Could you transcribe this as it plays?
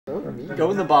telling me.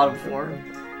 Go in the bottom floor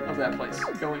of that place.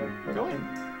 Go in. Go in.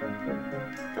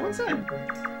 Go inside.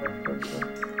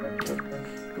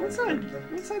 Go inside.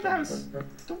 Go inside the house.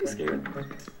 Don't be scared.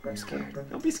 I'm scared.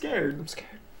 Don't be scared. I'm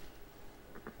scared.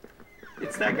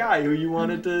 It's that guy who you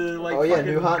wanted to, like, Oh, yeah,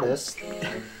 fucking... new hotness.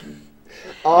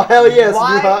 Oh, hell yes, new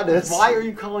hotness. Why are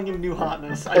you calling him new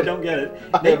hotness? I don't get it.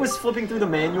 Nate was flipping through the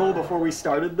manual before we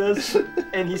started this,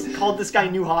 and he called this guy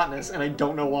new hotness, and I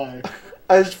don't know why.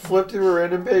 I just flipped through a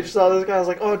random page, saw this guy, I was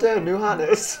like, oh, damn, new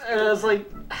hotness. And I was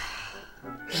like...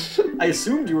 I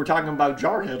assumed you were talking about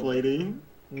Jarhead Lady.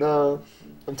 No,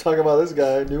 I'm talking about this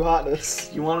guy, new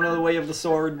hotness. You want to know the way of the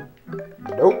sword?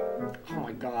 Nope. Oh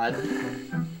my god.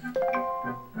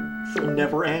 This will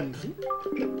never end.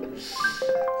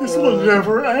 This will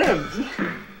never end.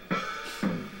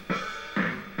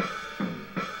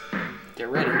 Get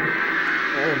ready.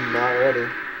 I am not ready.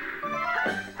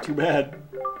 Too bad.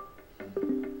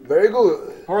 Very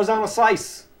good. Horizontal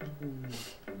slice.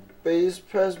 Base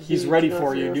press B. He's ready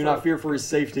for you. Do not fear for his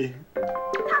safety.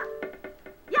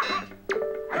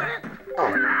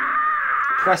 Oh.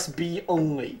 Press B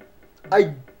only.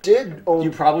 I did only...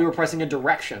 You probably were pressing a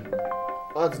direction.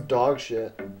 Oh, that's dog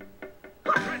shit.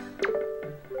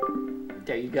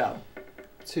 There you go.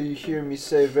 Till you hear me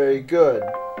say very good.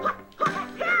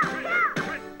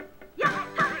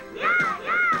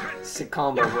 Sick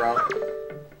combo, bro.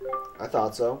 I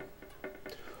thought so.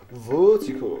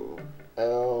 Vertical.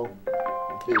 L.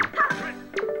 B.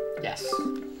 Yes.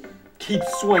 Keep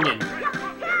swinging.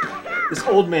 This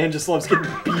old man just loves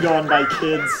getting beat on by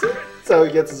kids. That's how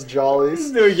he gets his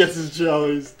jollies. No, he gets his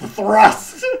jellies. The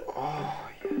thrust! Oh,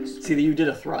 yes. See, that you did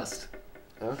a thrust.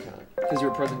 Okay. Because you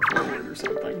were pressing forward or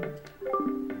something.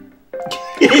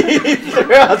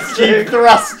 Thrusting. Keep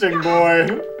thrusting,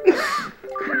 boy.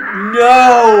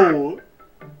 No!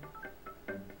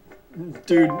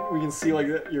 Dude, we can see, like,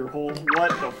 your whole...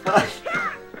 What the fuck?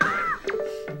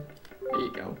 There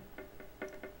you go.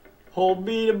 Hold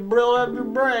B to brill up your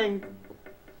brain.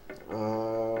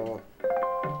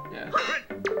 Yeah.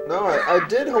 No, I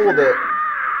did hold it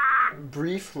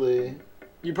briefly.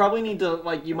 You probably need to,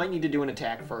 like, you might need to do an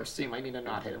attack first, so you might need to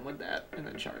not hit him with that, and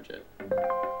then charge it.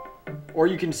 Or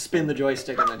you can spin the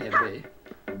joystick and then hit B.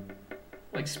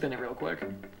 Like, spin it real quick.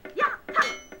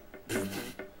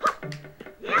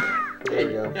 There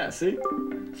we go. Yeah, see?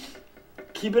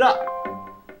 Keep it up!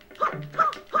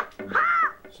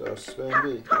 So spin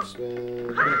B.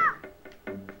 Spin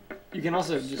B. You can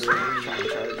also just try and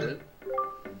charge it.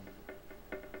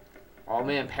 Oh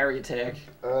man, parry attack.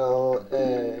 L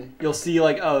A. You'll see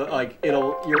like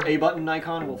your A button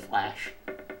icon will flash.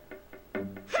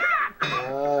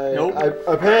 Nope.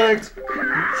 I panicked.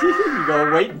 You go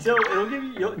wait until it'll give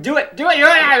you. Do it! Do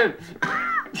it!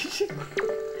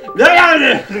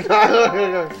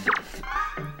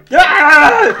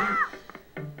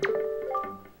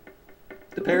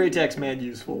 The parry attack's mad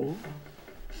useful.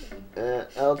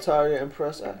 L target and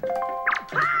press I.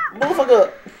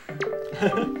 Motherfucker!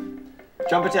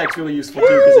 Jump attack's really useful too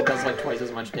because it does like twice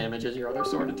as much damage as your other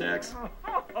sword attacks.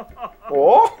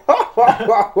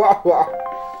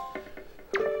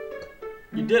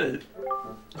 You did it.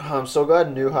 I'm so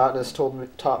glad New Hotness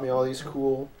taught me all these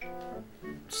cool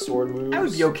sword moves. I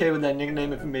would be okay with that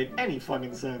nickname if it made any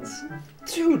fucking sense.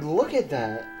 Dude, look at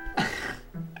that.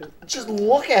 Just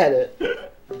look at it.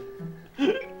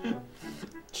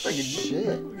 Fucking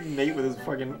shit. Nate with his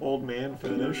fucking old man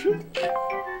finish. You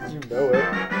know it.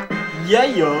 Yeah,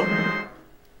 yo.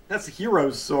 That's a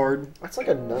hero's sword. That's like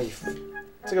a knife.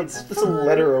 It's like it's a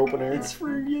letter opener. It's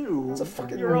for you. It's a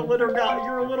fucking. You're a little guy.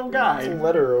 You're a little guy. It's a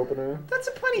letter opener. That's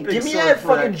a plenty big. Give me sword that for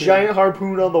fucking kid. giant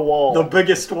harpoon on the wall. The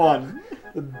biggest one.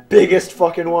 The biggest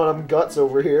fucking one. I'm guts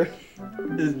over here.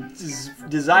 Is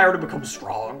desire to become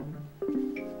strong.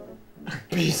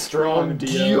 Be strong,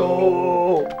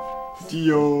 Dio.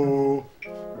 Dio.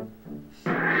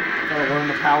 Gotta learn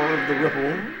the power of the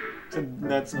ripple.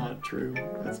 That's not true.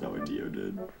 That's not what Dio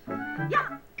did.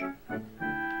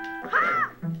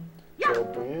 So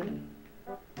bring.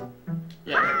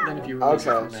 Yeah, then if you release it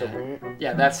Okay, from so that. bring it.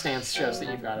 Yeah, that stance shows that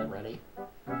you've got it ready.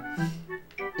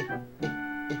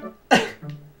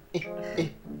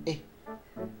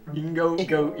 You can go.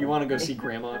 You want to go see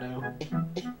Grandma now?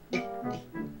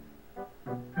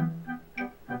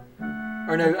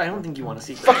 Or no, I don't think you want to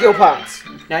see Grandma. Fuck your pots.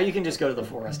 Now you can just go to the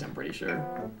forest, I'm pretty sure.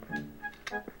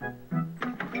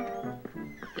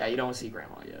 Yeah, you don't want to see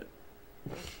Grandma yet.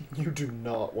 You do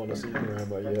not want to see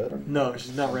Grandma yet. No,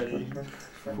 she's not ready.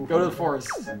 Go to the forest.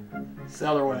 It's the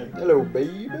other way. Hello,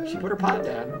 baby. She put her pot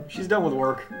down. She's done with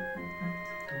work.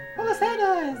 What's that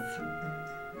noise?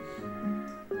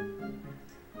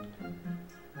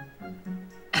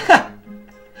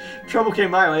 Trouble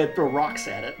came my way, I'd throw rocks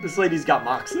at it. This lady's got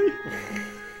moxie.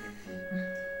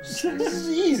 This is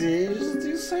easy. You just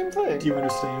do the same thing. Do you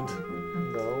understand?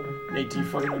 No. Nate, do you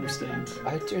fucking understand?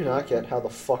 I do not get how the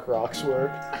fuck rocks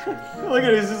work. Look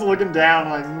at him, he's just looking down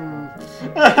like,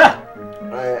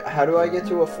 Alright, how do I get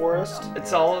to a forest?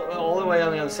 It's all the way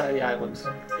on the other side of the island.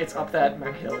 It's up that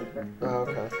hill. Oh,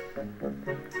 okay.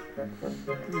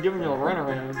 I'm giving you a run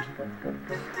around.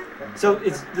 So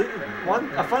it's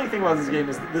a funny thing about this game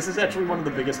is that this is actually one of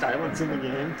the biggest islands in the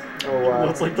game. Oh wow.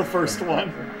 It's like the first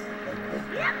one.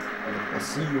 I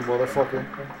see you, motherfucker.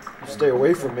 Stay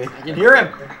away from me. I can hear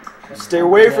him. Stay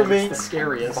away from me. It's the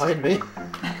scariest. Find me.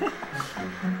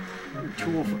 Your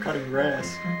tool for cutting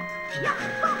grass.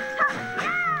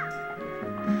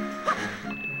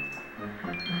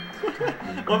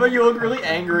 Well, but you look really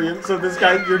angry, and so this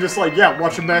guy, you're just like, yeah,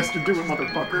 watch a master do it,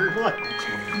 motherfucker. Like,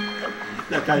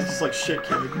 that guy's just like, shit,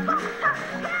 kid.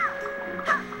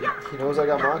 He knows I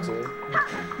got Moxie.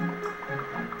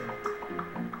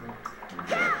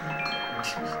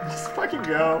 Just fucking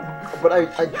go. But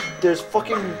there's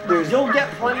You'll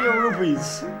get plenty of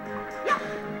rupees.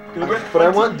 You'll get but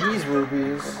I plenty. want these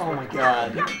rupees. Oh my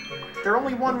god. They're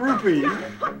only 1 rupee.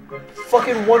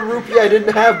 Fucking 1 rupee I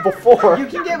didn't have before. You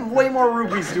can get way more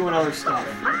rupees doing other stuff.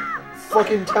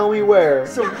 Fucking tell me where.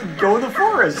 So go in the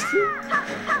forest.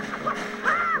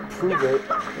 Prove it.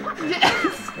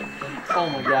 Yes. Oh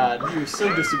my god, you're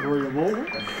so disagreeable.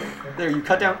 There, you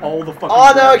cut down all the fucking.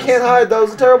 Oh no, I grass. can't hide. That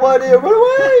was a terrible idea. Run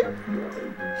away.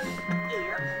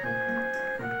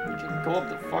 You can go up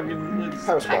the fucking.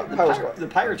 Power squad. Power squad. The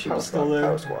pirate ship Power is still squad. there.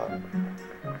 Power squad.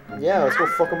 Yeah, let's go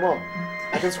fuck them up.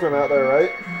 I can swim out there,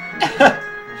 right?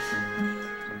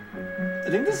 I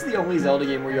think this is the only Zelda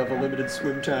game where you have a limited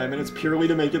swim time, and it's purely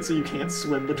to make it so you can't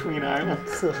swim between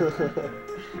islands.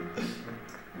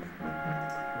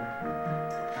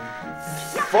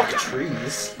 Fuck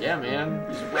trees. Yeah, man.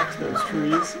 You just wrecked those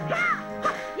trees.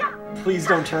 Please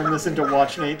don't turn this into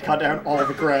Watch Nate cut down all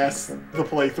the grass the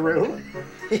playthrough.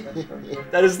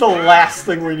 That is the last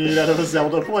thing we need out of a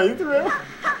Zelda playthrough.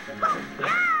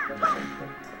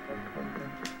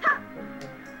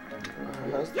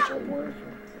 How's the jump work?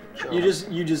 Jump. You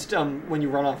just when you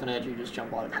run off an edge, you just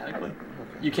jump automatically.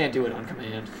 Okay. You can't do it on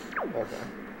command. Okay.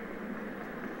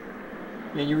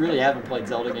 Man, you really haven't played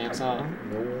Zelda games, huh?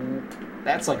 Nope.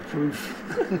 That's like proof.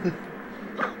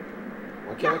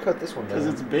 Why can't I cut this one down?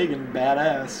 Because it's big and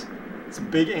badass. It's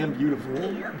big and beautiful.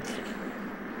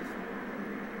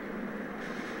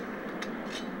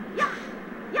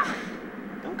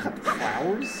 Don't cut the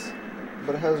flowers.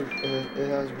 But it has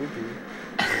rupee.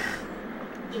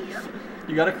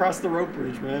 You gotta cross the rope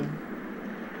bridge, man.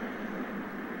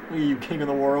 Look at you, king of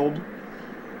the world.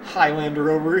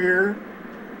 Highlander over here.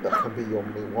 That can be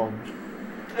only one.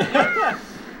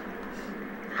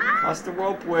 Cross the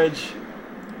rope bridge.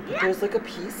 But there's like a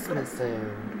piece missing.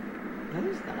 No,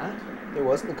 there's not. There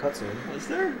wasn't a cutscene. Was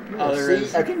there? Yeah, Oh, there see,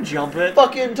 is. You can jump it.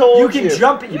 Fucking told you. You can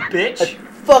jump it, you bitch. I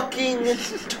fucking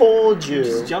told you. You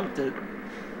just jumped it.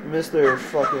 Mr.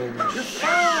 fucking You're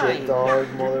fine. shit dog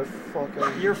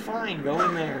motherfucker. You're fine. Go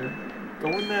in there. Go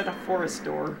in that forest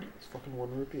door. It's fucking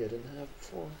 1 rupee I didn't have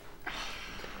before.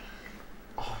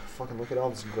 Oh, fucking look at all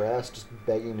this grass just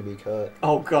begging to be cut.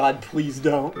 Oh god, please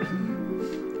don't.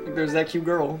 There's that cute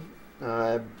girl.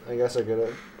 I guess I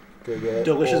could get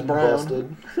Delicious all brown.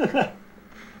 busted.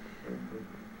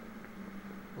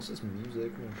 What's this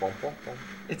music? Bum, bum, bum.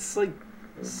 It's like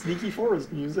sneaky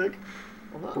forest music.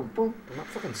 I'm not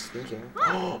fucking sneaking.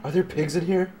 I Are there pigs in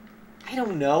here?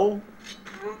 don't know.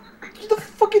 The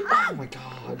fucking. Oh my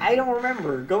god. I don't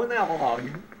remember. Go in that log.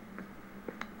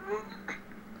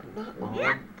 Not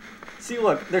log. See,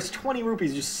 look, there's 20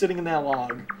 rupees just sitting in that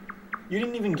log. You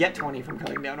didn't even get 20 from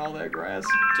cutting down all that grass.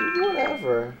 Dude,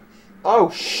 whatever. Oh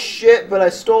shit, but I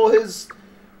stole his.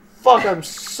 Fuck, I'm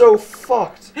so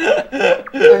fucked.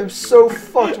 I'm so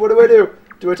fucked. What do I do?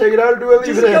 Do I take it out or do I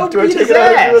leave it in? Do I take it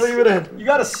out or do I leave it in? You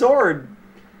got a sword.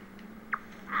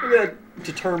 Look at that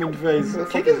determined face.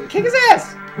 Kick his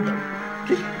ass.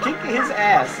 Kick his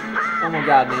ass. Oh my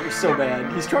god, Nate, you're so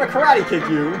bad. He's trying to karate kick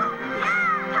you.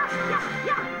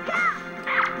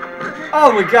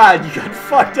 Oh my god, you got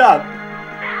fucked up.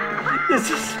 This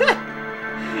is...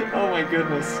 Oh my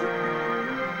goodness.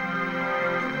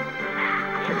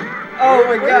 Oh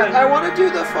my god. I want to do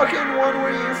the fucking one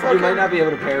where you fucking... You might not be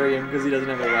able to parry him because he doesn't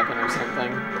have a weapon or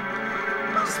something.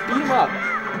 Just beat him up.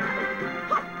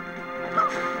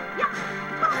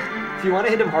 If you want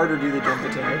to hit him harder, do the jump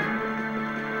attack.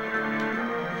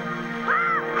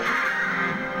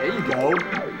 There you go.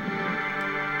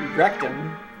 You wrecked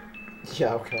him.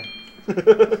 Yeah, okay.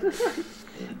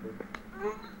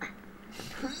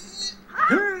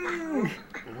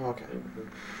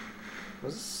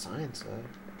 sign say?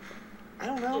 I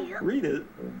don't know. Read it.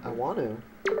 I want to.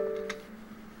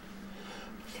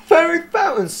 Fairy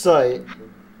fountain site.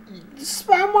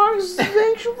 Spot marks the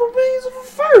ancient remains of a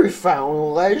fairy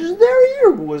fountain. Legendary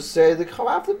year was said to come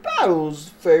after battles.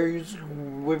 Fairies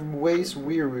with waste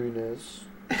weariness.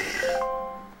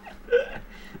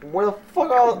 Where the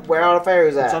fuck where are the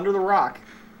fairies at? It's under the rock.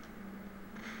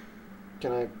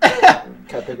 Can I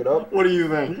pick it up? What do you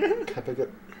think? Can I pick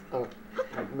it? Oh,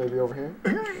 maybe over here.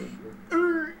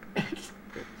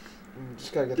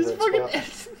 Just gotta get the right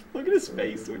spot. Look at his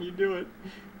face when you do it.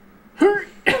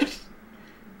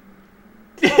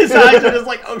 His eyes are just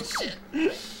like, oh shit.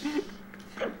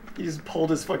 He just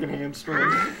pulled his fucking hamstring.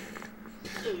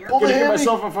 Pull the Gonna get hammy.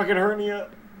 myself a fucking hernia.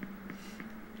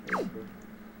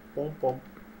 Bump, bump.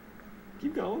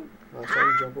 Keep going. I was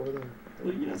trying to jump over there.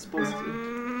 Well, you're not supposed to.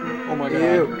 Oh my god.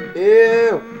 Ew.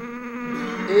 Ew.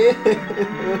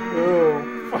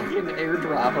 Ew. Fucking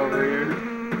airdrop over here.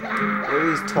 What are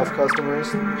these tough customers?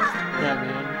 Yeah,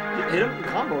 man. Hit him,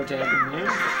 combo attack him, man.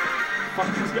 Fuck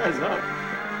these guys up.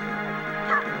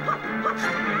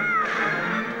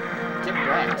 Get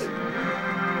wrecked.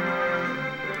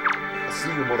 I see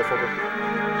you, motherfucker.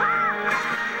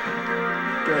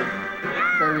 Good.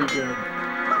 Very good.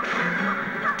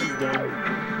 He's done.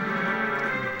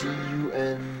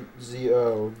 D-U-N-Z-O.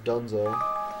 Dunzo.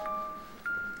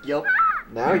 Yep.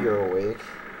 Now you're awake.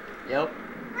 Yep.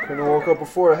 Couldn't have woke up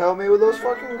before to help me with those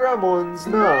fucking gremlins.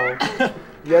 No.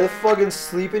 You had to fucking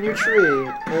sleep in your tree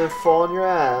and then fall on your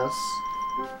ass.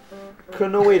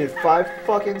 Couldn't have waited 5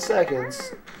 fucking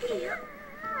seconds.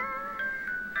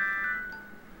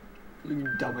 You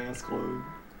dumbass Chloe.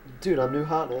 Dude, I'm new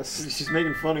hotness. She's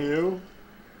making fun of you.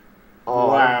 Oh,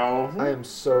 Wow. I am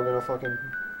so gonna fucking...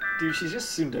 Dude, she's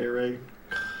just tsundere.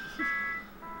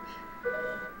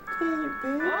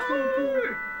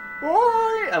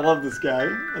 I love this guy.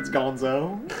 That's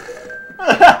Gonzo.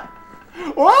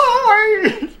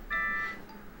 Why?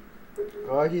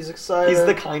 Oh, he's excited. He's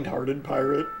the kind-hearted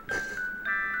pirate.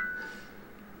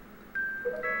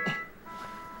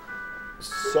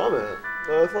 Summit?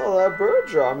 I thought that bird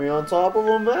dropped me on top of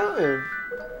a mountain.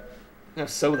 Now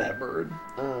so that bird.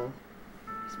 Oh.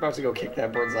 He's about to go kick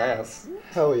that bird's ass.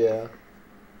 Hell yeah.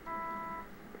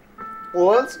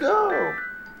 Let's go.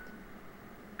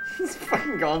 This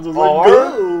fucking Gonzo's Our- like,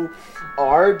 go!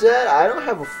 Our debt? I don't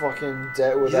have a fucking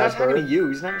debt with He's not that talking bird. to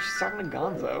you. She's talking to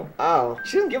Gonzo. Oh.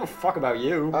 She doesn't give a fuck about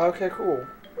you. Okay, cool.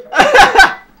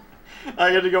 I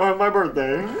get to go have my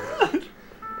birthday.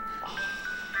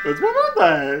 It's my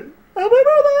birthday. Happy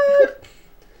birthday!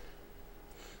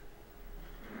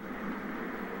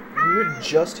 We were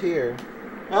just here.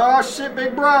 Oh shit,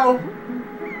 big bro.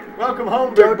 Welcome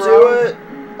home, big Don't bro. do it.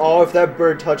 Oh, if that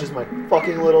bird touches my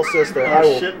fucking little sister, I Oh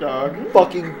will shit, dog.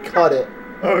 fucking cut it.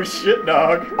 Oh shit,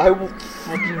 dog. I will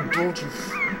fucking... Don't you...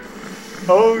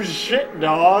 Oh shit,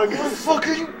 dog.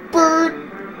 Fucking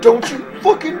bird! Don't you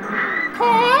fucking...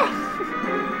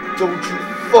 Don't you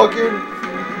fucking...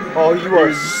 Oh, you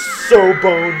are so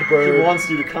boned, He bird. wants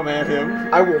you to come at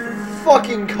him. I will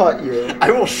fucking cut you.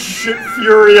 I will shit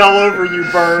fury all over you,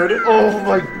 bird. Oh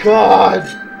my god.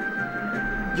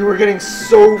 You were getting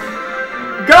so...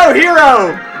 Go,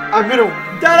 hero! I'm gonna...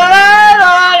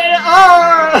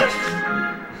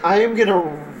 I am gonna...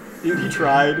 Dude, he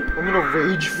tried. I'm gonna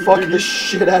rage fuck the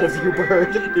shit out of you,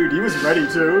 bird. Dude, he was ready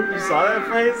to. You saw that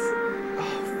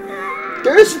face?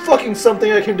 There is fucking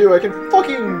something I can do. I can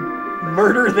fucking...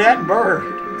 Murder that bird.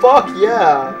 Fuck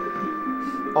yeah.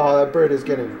 Oh, that bird is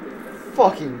getting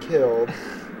fucking killed.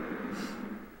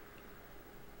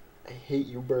 I hate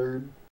you, bird.